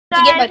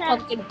to get my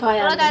pumpkin pie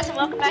Hello out. guys, and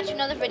welcome back to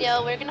another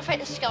video. We're gonna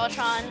fight the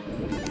Skeletron.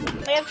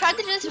 We have tried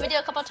to do this video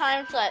a couple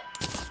times, but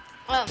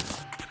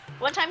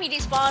one time he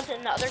despawned,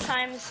 and the other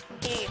times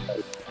he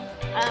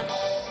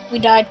We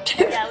died.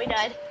 yeah, we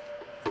died.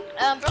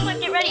 Brooklyn,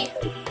 get ready.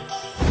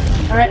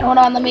 All right, hold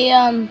on. Let me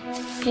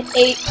hit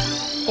 8,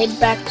 head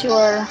back to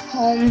our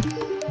home.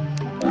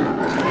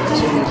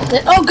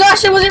 Oh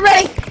gosh, I wasn't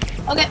ready.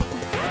 Okay.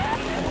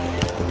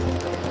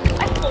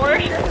 I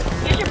flourished.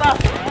 Use your buff.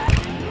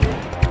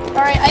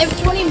 All right, I have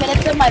 20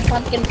 minutes of my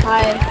pumpkin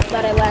pie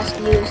that I last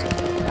used.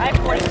 I have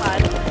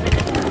 45.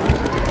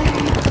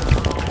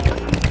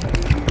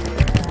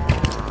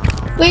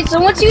 Wait, so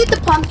once you eat the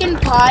pumpkin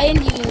pie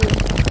and you...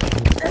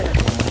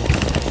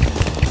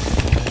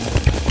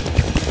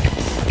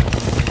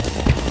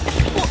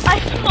 I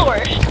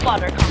flourished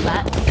water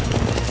combat.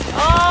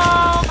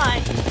 Oh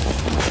my!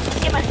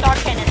 Get my star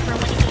cannon for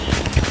when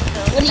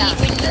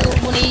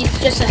When he's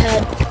just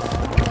ahead.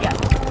 Yeah.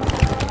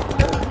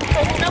 So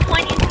there's no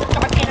point using the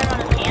star cannon on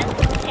his hand.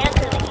 His hands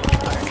are the easy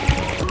part.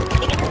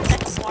 He gets the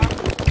second form.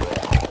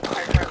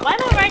 Why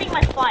am I riding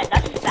my slide?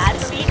 That's just bad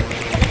for me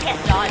because I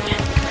can't dodge. I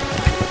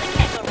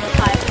can't go really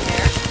high up in the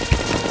air.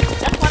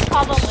 That's one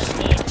problem with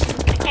me. I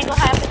can't go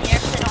high up in the air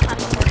because I don't have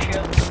a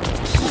horseshoe.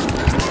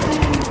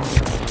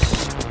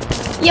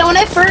 Yeah, when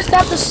I first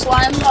got the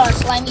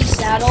slimy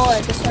saddle,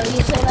 I just how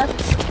you say that.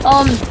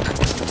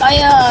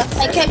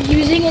 I kept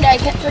using it. I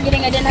kept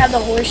forgetting I didn't have the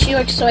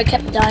horseshoe, so I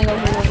kept dying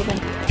over and over again.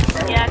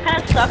 Yeah, it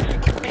kind of sucks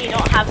when you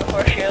don't have the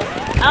horseshoe.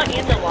 I don't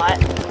use it a lot.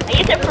 I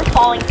use it for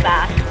falling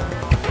fast.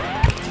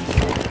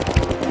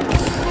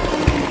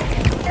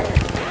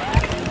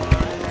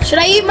 Should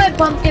I eat my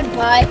pumpkin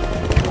pie?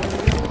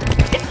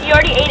 You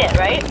already ate it,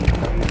 right?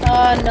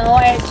 No,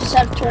 I just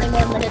have 20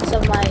 more minutes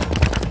of my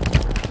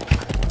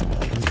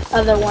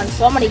other one,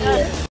 so I'm gonna eat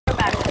it. Go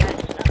back to it.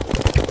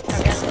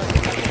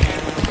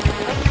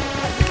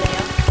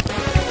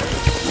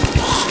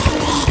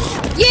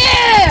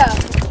 Yeah!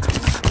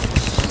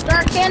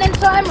 Start cannon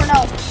time or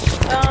no?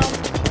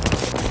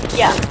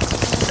 Yeah.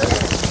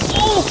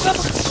 Oh,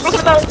 we're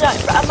about to die.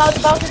 I'm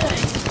about to die.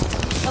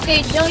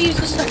 Okay, don't use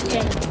the start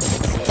cannon.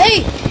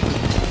 Hey!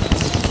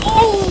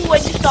 Oh, I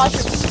just dodged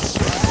him.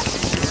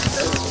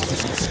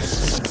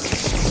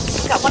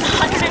 Got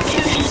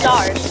 102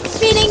 stars.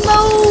 Spinning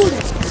mode!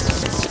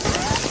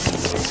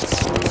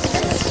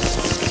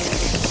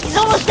 He's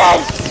almost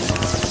dead.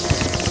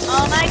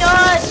 Oh my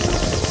god.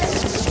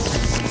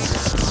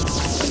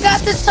 You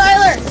got this,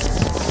 Tyler!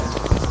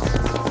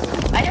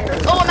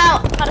 Oh, I'm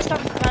out. I'm out of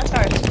stars.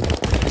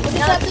 We'll just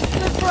have to do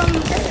it from...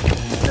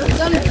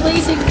 I'm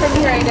blazing from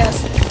here, I guess.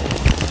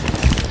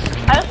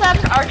 I also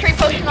have an archery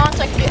potion on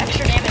so I can do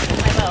extra damage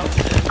with my bow.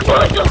 Come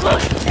on, so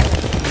close.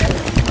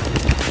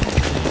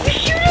 We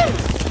shoot him!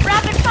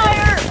 Rapid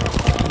fire!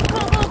 Go,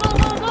 go, go,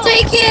 go, go!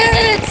 Take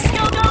it!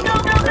 Go, go, go, go,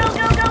 go, go,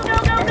 go, go, go,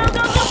 go, go,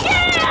 go!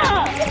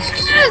 Yeah!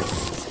 Yes!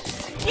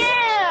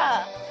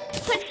 Yeah!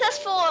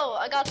 Successful!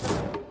 I got the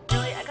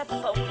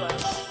bow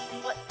glove.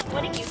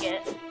 What did you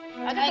get?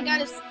 I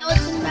got a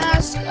skeleton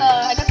mask.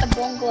 I got the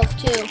bone glove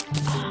too.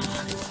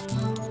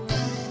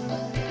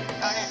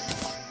 Darn it.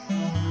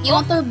 You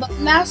want the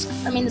mask?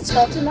 I mean the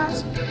skeleton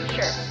mask?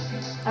 Sure.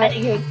 Alright,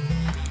 here.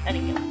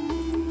 Thank you.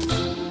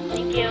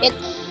 Thank you.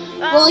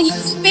 Well,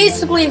 he's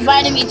basically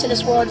invited me to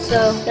this world,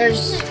 so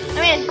there's...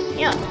 I mean,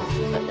 yeah,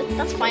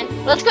 that's fine.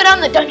 Let's go down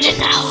the dungeon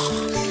now.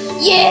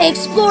 Yeah,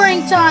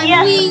 exploring time!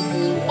 Yeah. Whee!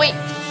 Wait,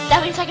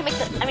 that means I can I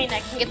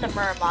can get the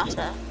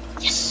Muramasa.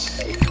 Yes!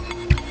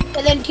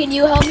 And then can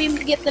you help me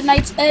get the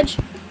Knight's Edge?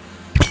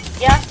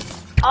 Yeah.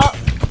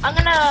 I'm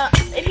gonna,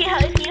 if you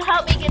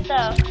help me get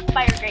the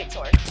Fire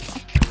Greatsword.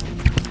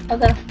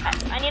 Okay.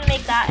 I need to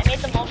make that. I made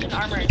the molten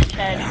armor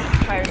instead of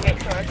Fire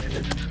Greatsword.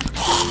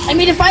 I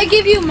mean, if I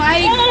give you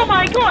my... Oh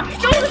my god!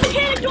 Don't let the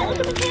mechanic! Don't let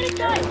the mechanic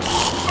die!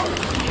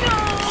 No!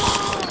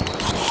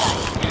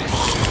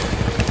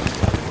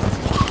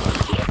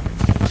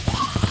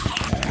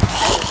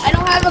 I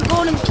don't have a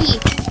golden key.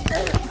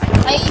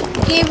 I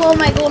gave all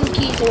my golden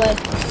keys away.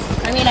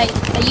 I mean, I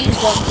used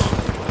them.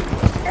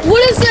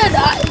 What is that?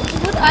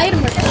 What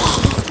item is that?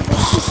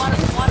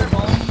 Water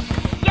bowl.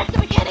 Yes, the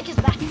mechanic is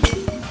back.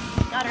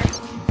 Got her.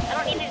 I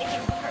don't need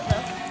anything from her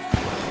though.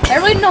 I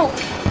don't know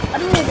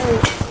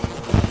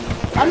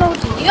what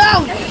to do.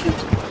 Oh, shoot.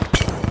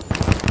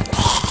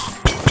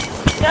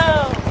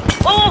 No!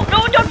 Oh, no,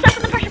 don't step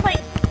in the pressure plate!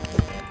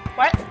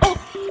 What? Oh,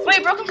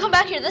 wait, Broken, come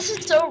back here. This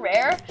is so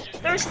rare.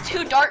 There's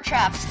 2 dart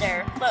traps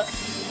there. Look.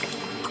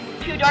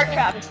 2 dart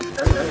traps.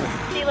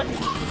 See, look.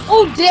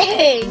 Oh,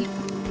 dang!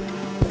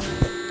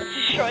 Let's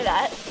destroy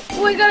that.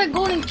 Oh, I got a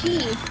golden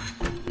key. Can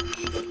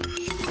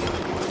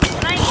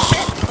I use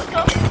it? Let's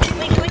go.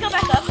 Wait, can we go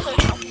back up so we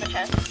can open the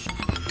chest?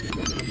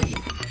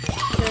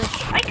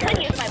 I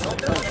could use my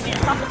bolt. I mean,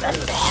 it's not the best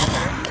thing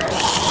ever.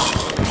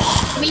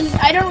 I mean,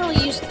 I don't really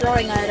use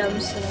throwing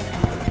items, so...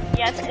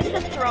 Yeah, it's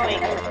just throwing.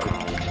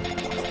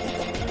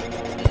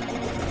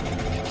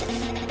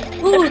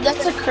 Ooh,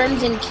 that's a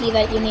crimson key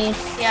that you need.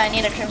 Yeah, I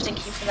need a crimson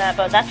key for that,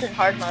 but that's in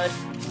hard mode.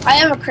 I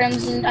have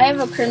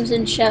a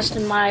crimson chest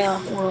in my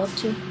world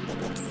too.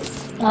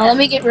 Let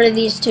me get rid of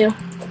these two.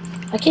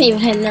 I can't even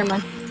hit. Never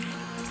mind.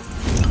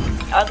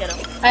 I'll get them.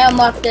 I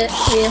unlocked it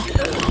for you.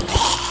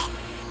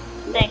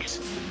 Thanks.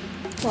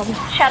 Well,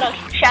 Shadow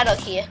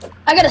key.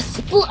 I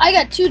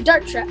got 2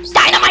 dart traps.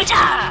 Dynamite!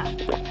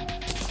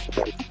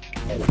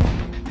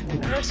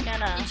 I'm just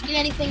gonna. Did you get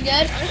anything good?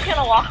 I'm just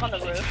gonna walk on the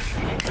roof.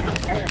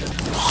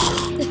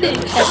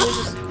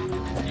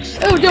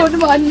 Oh, don't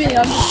mind me.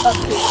 I'm just up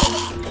here.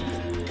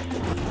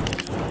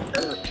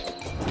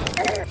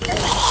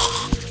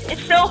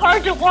 It's so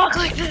hard to walk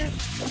like this.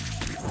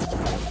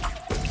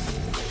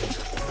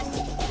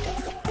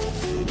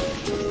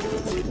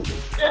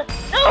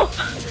 No!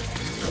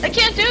 I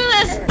can't do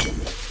this!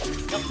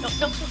 Nope.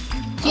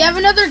 Do you have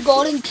another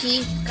golden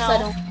key?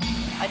 No.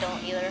 I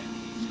don't either.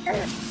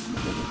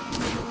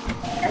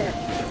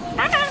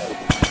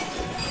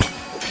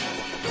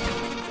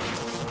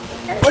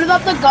 What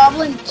about the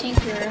goblin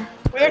tinker?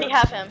 We already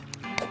have him.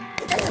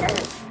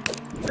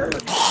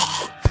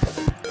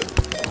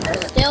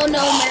 Still no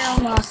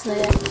Muramasa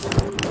yet.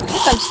 I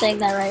think I'm saying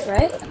that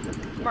right?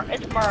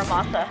 It's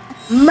Muramasa.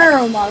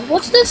 Muramasa.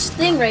 What's this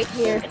thing right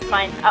here? It's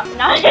mine.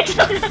 No, it's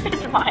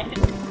mine.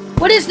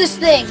 What is this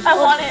thing? I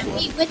want it.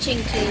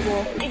 Bewitching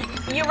table.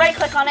 You right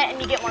click on it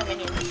and you get more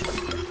minions.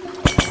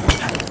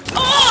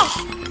 Oh!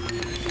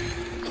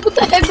 What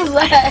the heck was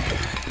that?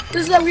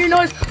 This is that weird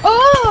noise.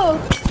 Oh!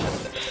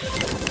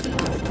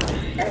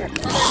 Another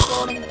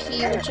golden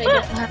key, which I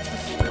don't have.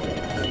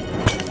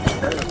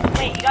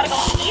 Wait, you gotta go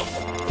on the east?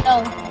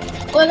 No.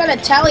 Oh, I got a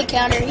tally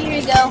counter. Here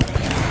you go.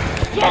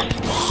 Yes!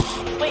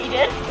 Wait, you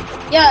did?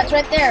 Yeah, it's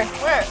right there.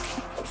 Where?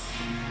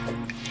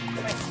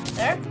 Right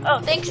there? Oh,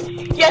 thanks.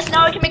 Yes,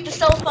 now I can make the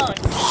cell phone.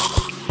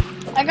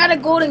 I got a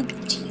golden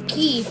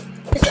key.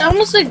 It's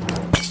almost like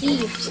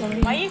teeth.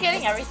 Something. Why are you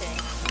getting everything?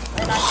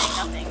 We're not getting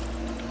nothing.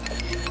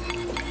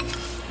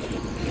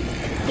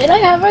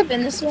 Have I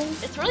been this way?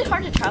 It's really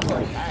hard to travel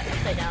like that,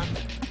 upside down.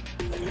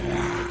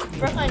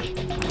 Brooklyn,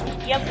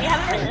 yep, we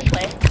haven't been this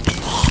way.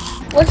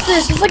 What's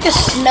this? It's like a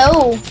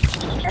snow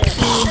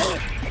key.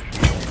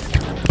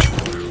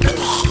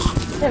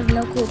 I have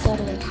no clue what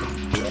that is.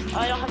 Oh,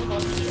 I don't have a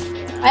gold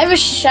key. I have a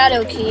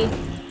shadow key.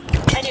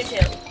 I do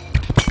too.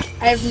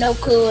 I have no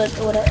clue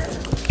what it is.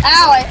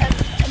 Ow!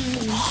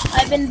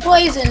 I've been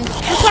poisoned.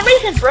 For some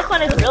reason,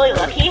 Brooklyn is really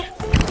lucky.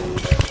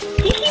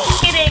 He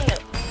keeps getting,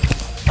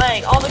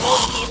 like, all the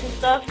gold keys and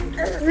stuff.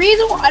 The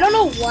reason I don't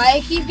know why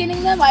I keep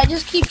getting them, I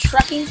just keep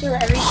trucking through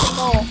every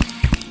single...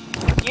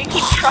 You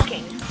keep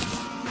trucking.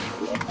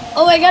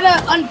 Oh, I got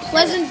an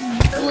unpleasant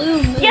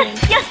blue moon. Yes!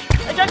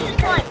 A dungeon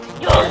climb!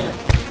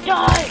 Yes!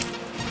 Die!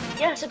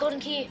 Yes, a golden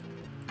key.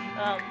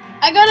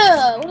 I got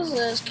a, what is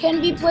this?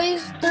 Can be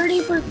placed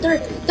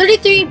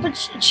 33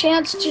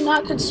 chance to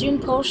not consume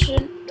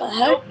potion. The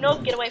heck?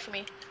 Nope, get away from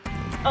me.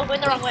 Oh, going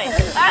the wrong way.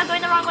 Ah, I'm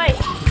going the wrong way.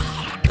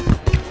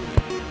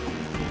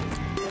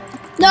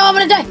 No, I'm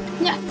gonna die.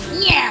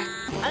 Yeah.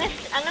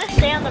 I'm gonna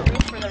stay on the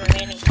roof for the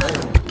remaining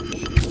time.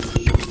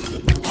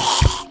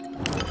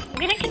 I'm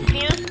getting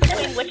confused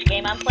between which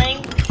game I'm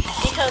playing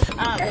because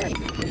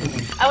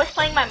I was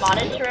playing my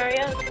modded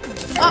Terraria.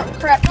 Oh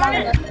crap!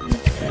 I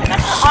got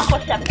the Aqua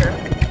Scepter.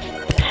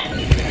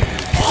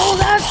 Oh,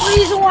 that's the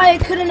reason why I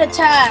couldn't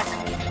attack.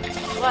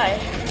 Why?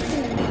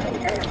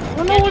 I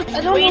don't know what.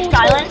 Were you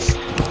silenced?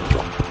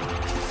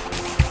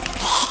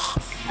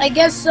 I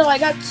guess so. I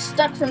got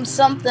stuck from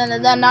something,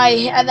 and then I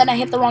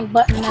hit the wrong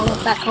button, and I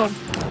went back home.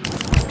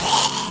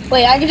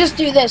 Wait, I can just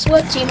do this.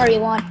 What team are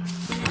you on?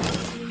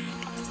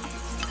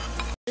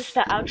 This is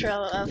the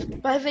outro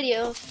of my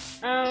video.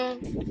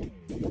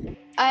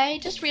 I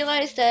just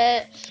realized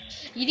that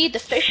you need the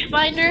fish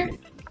finder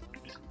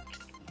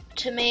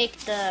to make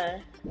the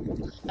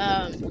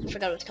I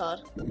forgot what it's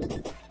called.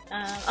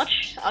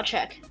 I'll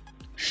check.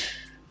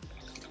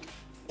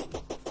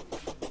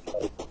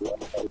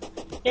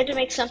 You have to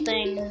make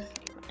something.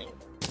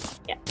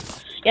 Yeah,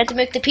 you have to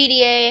make the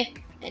PDA,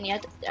 and you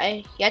have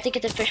to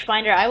get the fish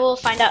finder. I will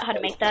find out how to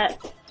make that,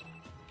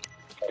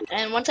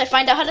 and once I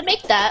find out how to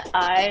make that,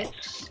 I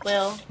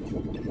will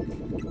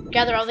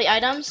gather all the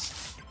items.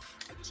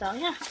 So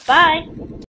yeah, bye.